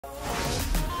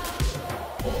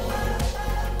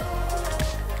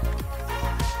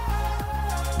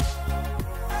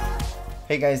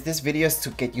Hey guys, this video is to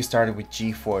get you started with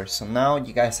GeForce. So now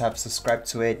you guys have subscribed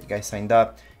to it, you guys signed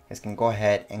up, you guys can go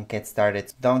ahead and get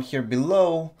started. Down here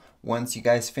below, once you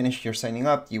guys finish your signing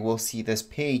up, you will see this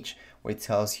page where it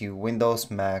tells you Windows,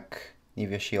 Mac,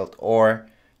 Nvidia Shield, or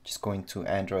just going to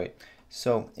Android.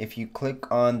 So if you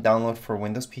click on download for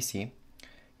Windows PC,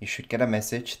 you should get a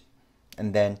message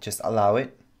and then just allow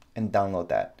it and download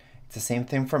that. It's the same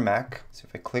thing for Mac. So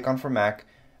if I click on for Mac,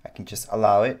 I can just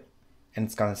allow it and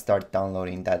it's gonna start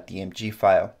downloading that DMG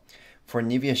file. For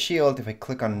Nvidia Shield, if I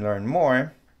click on learn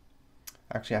more,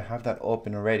 actually I have that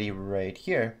open already right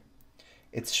here,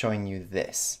 it's showing you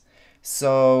this.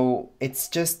 So it's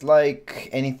just like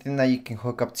anything that you can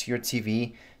hook up to your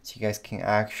TV so you guys can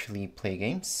actually play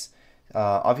games.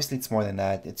 Obviously it's more than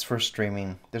that, it's for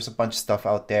streaming. There's a bunch of stuff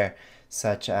out there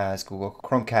such as Google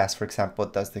Chromecast, for example,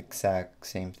 does the exact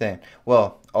same thing.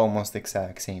 Well, almost the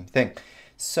exact same thing.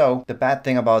 So the bad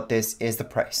thing about this is the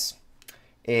price.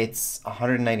 It's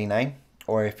 $199,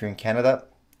 or if you're in Canada,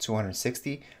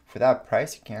 $260. For that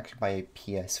price, you can actually buy a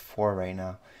PS4 right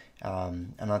now.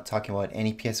 I'm not talking about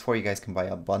any PS4, you guys can buy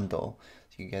a bundle.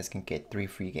 So you guys can get 3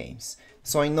 free games.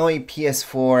 So I know a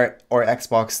PS4 or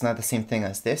Xbox is not the same thing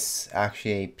as this.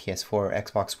 Actually, a PS4 or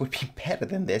Xbox would be better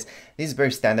than this. This is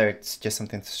very standard, it's just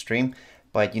something to stream,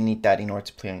 but you need that in order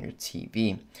to play on your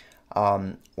TV.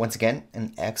 Once again,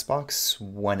 an Xbox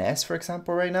One S, for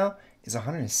example, right now is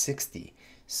 $160.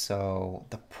 So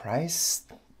the price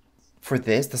for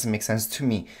this doesn't make sense to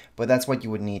me, but that's what you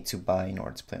would need to buy in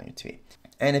order to play on your TV.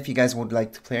 And if you guys would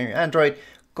like to play on your Android,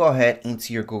 go ahead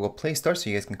into your Google Play Store. So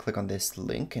you guys can click on this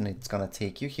link and it's gonna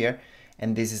take you here.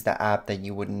 And this is the app that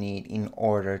you would need in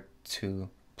order to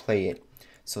play it.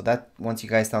 So that once you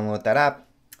guys download that app,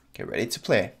 get ready to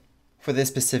play. For this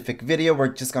specific video, we're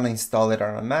just gonna install it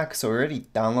on a Mac. So we already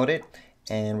downloaded it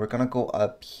and we're gonna go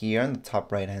up here on the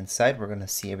top right hand side. We're gonna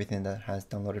see everything that has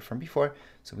downloaded from before.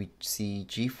 So we see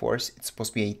GeForce, it's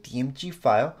supposed to be a DMG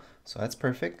file. So that's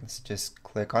perfect, let's just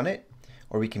click on it.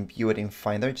 Or we can view it in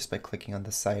Finder just by clicking on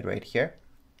the side right here.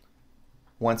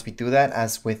 Once we do that,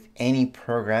 as with any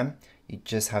program, you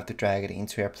just have to drag it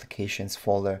into your applications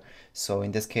folder. So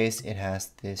in this case, it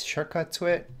has this shortcut to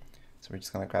it. So we're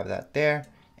just gonna grab that there.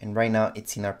 And right now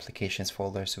it's in our applications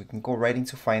folder. So we can go right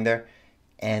into Finder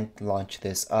and launch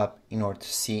this up in order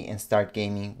to see and start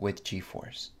gaming with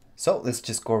GeForce. So let's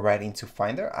just go right into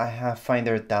Finder. I have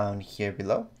Finder down here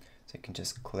below. So you can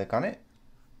just click on it.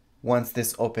 Once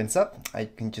this opens up, I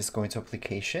can just go into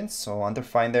applications. So under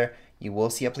Finder, you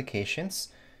will see applications.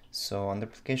 So under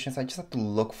applications, I just have to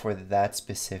look for that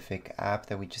specific app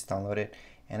that we just downloaded.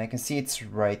 And I can see it's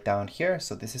right down here.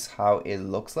 So this is how it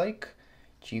looks like,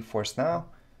 GeForce Now.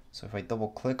 So if I double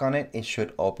click on it, it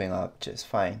should open up just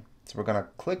fine. So we're gonna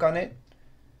click on it.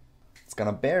 It's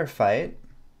gonna verify it.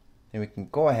 Then we can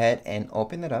go ahead and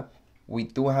open it up. We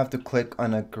do have to click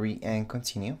on agree and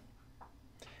continue.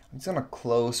 I'm just gonna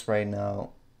close right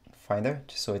now Finder,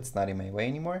 just so it's not in my way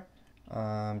anymore.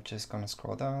 I'm just gonna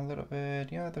scroll down a little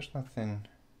bit. Yeah, there's nothing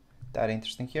that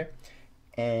interesting here.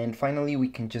 And finally, we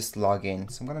can just log in.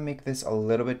 So I'm gonna make this a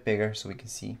little bit bigger so we can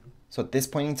see. So at this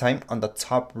point in time, on the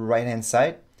top right hand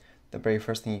side, the very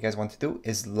first thing you guys want to do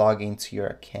is log into your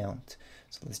account.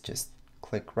 So let's just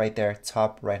click right there,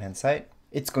 top right hand side.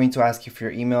 It's going to ask you for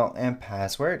your email and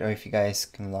password, or if you guys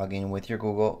can log in with your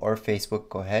Google or Facebook,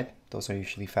 go ahead. Those are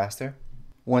usually faster.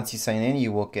 Once you sign in,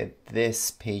 you will get this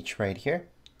page right here.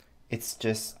 It's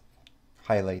just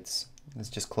highlights. Let's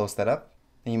just close that up.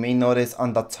 And you may notice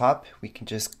on the top, we can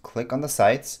just click on the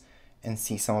sides and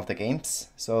see some of the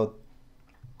games. So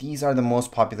these are the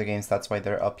most popular games, that's why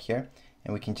they're up here.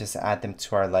 And we can just add them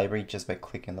to our library just by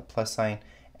clicking the plus sign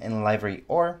and library,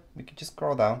 or we can just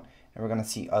scroll down and we're gonna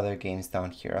see other games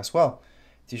down here as well.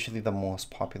 It's usually the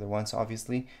most popular ones,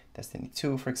 obviously. Destiny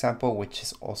 2, for example, which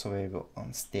is also available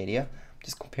on Stadia.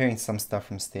 Just comparing some stuff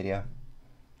from Stadia.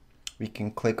 We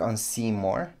can click on see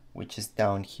more, which is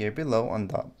down here below on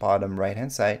the bottom right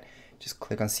hand side. Just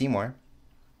click on see more.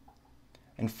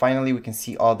 And finally, we can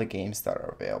see all the games that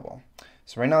are available.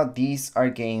 So right now, these are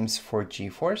games for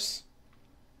GeForce.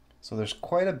 So there's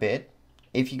quite a bit.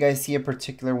 If you guys see a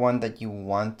particular one that you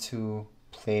want to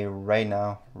play right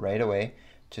now, right away,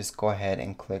 just go ahead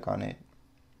and click on it.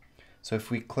 So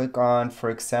if we click on, for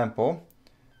example,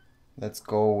 let's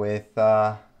go with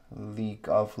League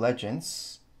of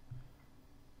Legends.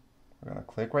 We're gonna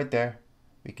click right there.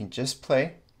 We can just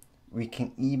play. We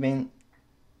can even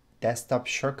desktop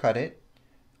shortcut it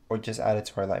or just add it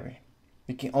to our library.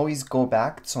 We can always go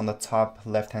back. So on the top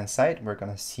left hand side, we're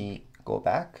gonna see go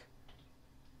back.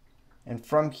 And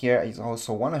from here, I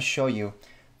also wanna show you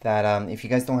that if you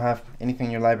guys don't have anything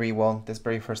in your library, well, this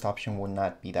very first option will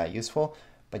not be that useful.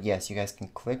 But yes, you guys can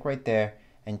click right there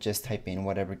and just type in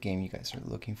whatever game you guys are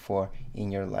looking for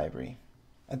in your library.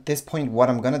 At this point, what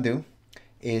I'm gonna do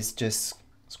is just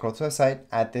scroll to the side,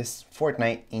 add this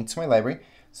Fortnite into my library.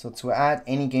 So to add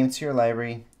any game to your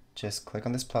library, just click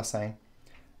on this plus sign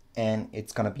and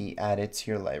it's gonna be added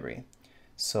to your library.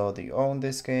 So do you own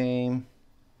this game?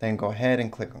 Then go ahead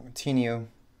and click on continue.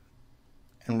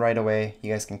 And right away,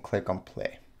 you guys can click on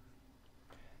play.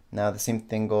 Now the same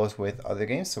thing goes with other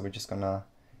games. So we're just gonna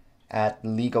add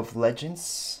League of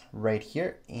Legends right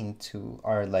here into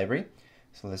our library.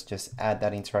 So let's just add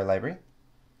that into our library.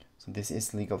 So this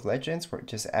is League of Legends. We're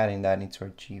just adding that into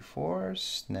our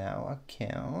GeForce Now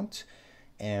account.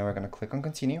 And we're gonna click on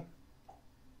continue.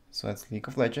 So that's League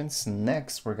of Legends.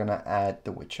 Next, we're gonna add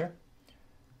The Witcher.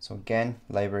 So again,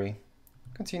 library,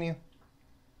 continue.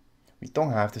 We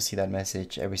don't have to see that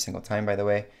message every single time, by the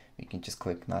way. You can just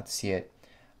click not to see it.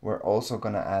 We're also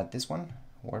gonna add this one,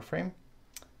 Warframe,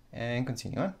 and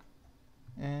continue on.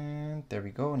 And there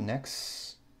we go,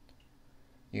 next.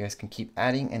 You guys can keep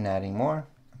adding and adding more.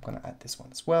 I'm gonna add this one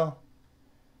as well.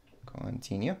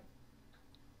 Continue.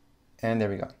 And there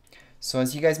we go. So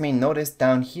as you guys may notice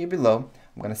down here below,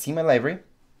 I'm gonna see my library,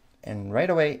 and right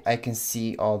away I can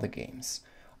see all the games.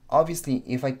 Obviously,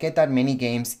 if I get that many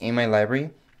games in my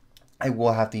library, I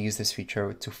will have to use this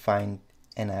feature to find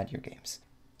and add your games.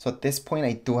 So at this point,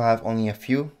 I do have only a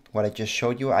few. What I just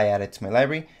showed you, I added to my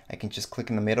library. I can just click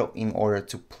in the middle in order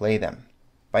to play them.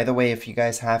 By the way, if you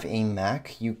guys have a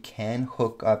Mac, you can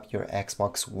hook up your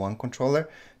Xbox One controller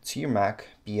to your Mac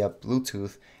via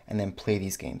Bluetooth and then play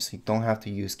these games. So you don't have to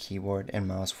use keyboard and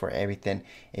mouse for everything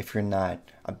if you're not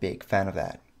a big fan of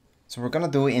that. So what we're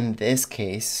gonna do in this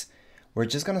case, we're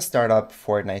just gonna start up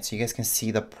Fortnite so you guys can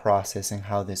see the process and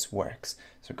how this works.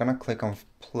 So we're gonna click on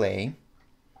play.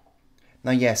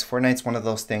 Now yes, Fortnite's one of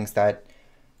those things that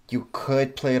you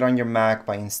could play it on your Mac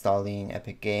by installing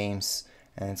Epic Games,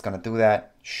 and it's gonna do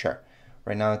that, sure.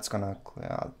 Right now it's gonna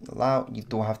allow, you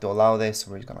do have to allow this,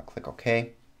 so we're just gonna click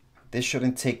OK. This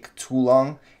shouldn't take too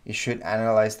long. It should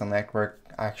analyze the network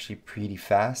actually pretty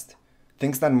fast.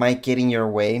 Things that might get in your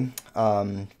way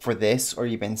for this, or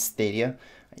even Stadia,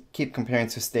 I keep comparing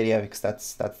to Stadia because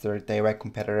that's their direct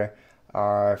competitor.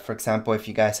 For example, if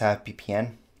you guys have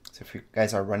VPN, so if you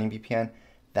guys are running VPN,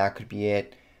 that could be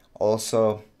it.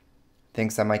 Also,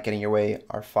 things that might get in your way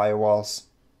are firewalls.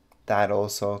 That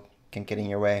also can get in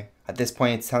your way. At this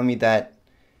point, it's telling me that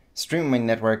streaming my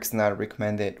network is not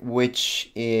recommended,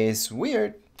 which is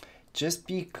weird just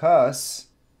because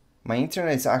my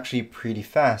internet is actually pretty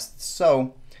fast.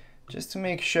 So just to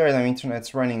make sure that my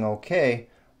internet's running okay,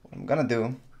 what I'm gonna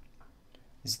do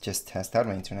is just test out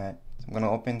my internet. So I'm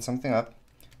gonna open something up.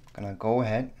 I'm gonna go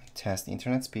ahead, test the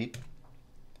internet speed.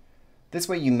 This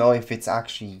way you know if it's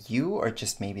actually you or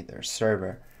just maybe their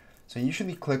server. So I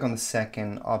usually click on the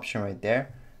second option right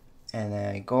there, and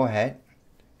then I go ahead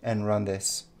and run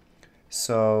this.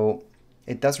 So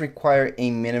it does require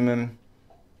a minimum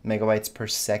megabytes per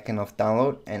second of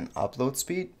download and upload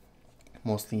speed,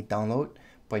 mostly download,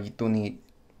 but you do need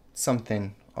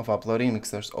something of uploading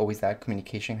because there's always that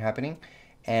communication happening.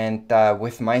 And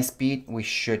with my speed, we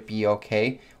should be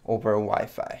okay over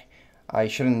Wi-Fi. I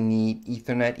shouldn't need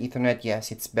Ethernet. Ethernet,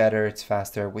 yes, it's better, it's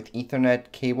faster. With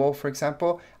Ethernet cable, for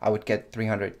example, I would get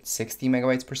 360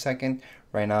 megabytes per second.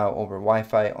 Right now, over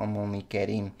Wi-Fi, I'm only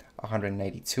getting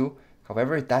 192.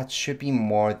 However, that should be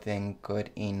more than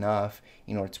good enough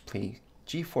in order to play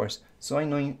GeForce. So I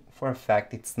know for a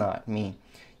fact it's not me.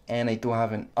 And I do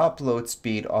have an upload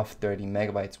speed of 30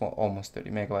 megabytes, well, almost 30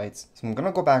 megabytes. So I'm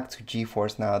gonna go back to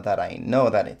GeForce now that I know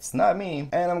that it's not me,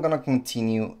 and I'm gonna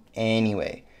continue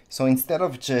anyway. So instead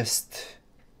of just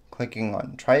clicking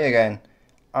on try again,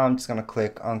 I'm just gonna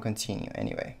click on continue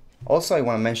anyway. Also, I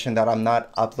wanna mention that I'm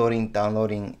not uploading,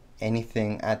 downloading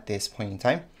anything at this point in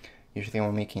time. Usually when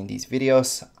I'm making these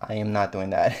videos, I am not doing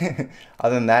that.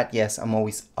 Other than that, yes, I'm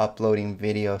always uploading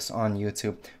videos on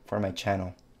YouTube for my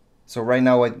channel. So right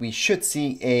now what we should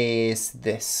see is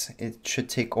this. It should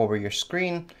take over your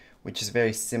screen, which is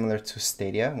very similar to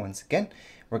Stadia. Once again,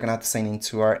 we're gonna have to sign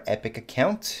into our Epic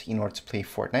account in order to play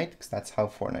Fortnite, because that's how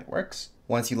Fortnite works.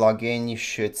 Once you log in, you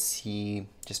should see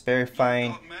just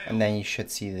verifying, and then you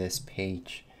should see this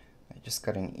page. I just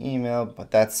got an email,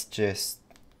 but that's just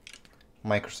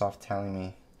Microsoft telling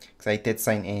me, because I did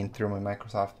sign in through my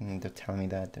Microsoft and they're telling me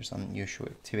that there's unusual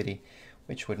activity,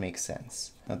 which would make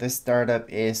sense. Now this startup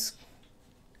is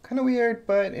kind of weird,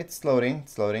 but it's loading,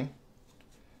 We're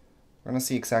gonna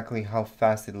see exactly how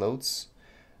fast it loads.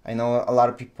 I know a lot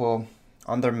of people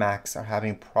on their Macs are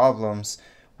having problems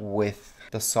with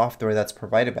the software that's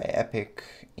provided by Epic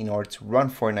in order to run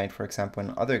Fortnite, for example,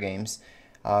 and other games.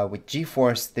 With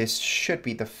GeForce, this should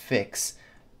be the fix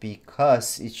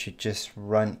because it should just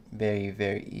run very,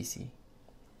 very easy.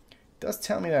 It does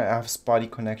tell me that I have spotty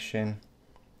connection.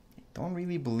 I don't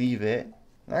really believe it.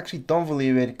 I actually don't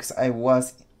believe it because I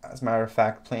was, as a matter of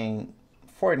fact, playing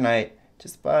Fortnite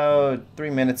just about 3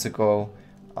 minutes ago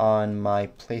on my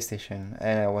PlayStation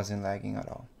and I wasn't lagging at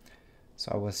all.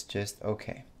 So I was just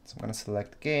okay. So I'm gonna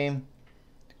select the game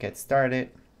to get started.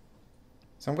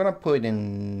 So I'm gonna put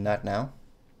in not now.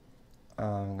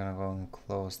 I'm gonna go and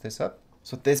close this up.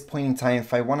 So at this point in time,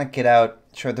 if I wanna get out,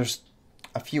 sure, there's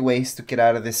a few ways to get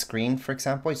out of this screen, for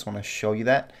example. I just wanna show you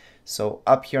that. So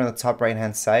up here on the top right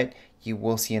hand side, you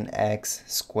will see an X,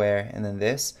 square, and then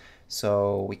this.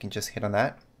 So we can just hit on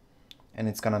that and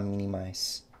it's gonna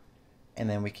minimize. And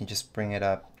then we can just bring it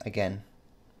up again.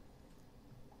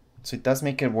 So it does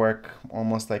make it work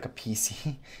almost like a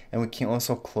PC and we can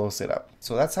also close it up.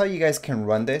 So that's how you guys can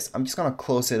run this. I'm just gonna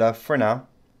close it up for now.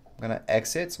 I'm gonna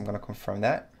exit, so I'm gonna confirm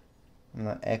that. I'm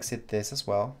gonna exit this as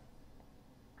well.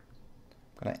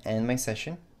 I'm gonna end my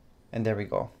session and there we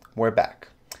go, we're back.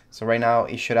 So right now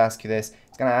it should ask you this.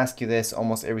 It's gonna ask you this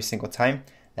almost every single time.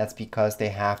 That's because they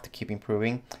have to keep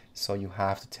improving. So you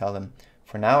have to tell them.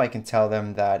 For now, I can tell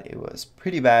them that it was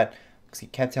pretty bad because he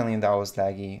kept telling me that I was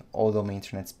laggy, although my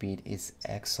internet speed is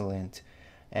excellent.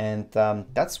 And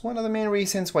that's one of the main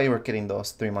reasons why we're getting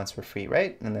those 3 months for free,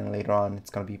 right? And then later on, it's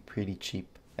gonna be pretty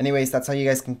cheap. Anyways, that's how you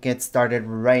guys can get started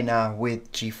right now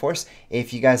with GeForce.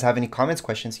 If you guys have any comments,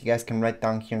 questions, you guys can write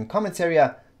down here in the comments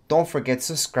area. Don't forget to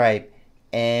subscribe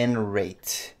and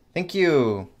rate. Thank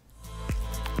you.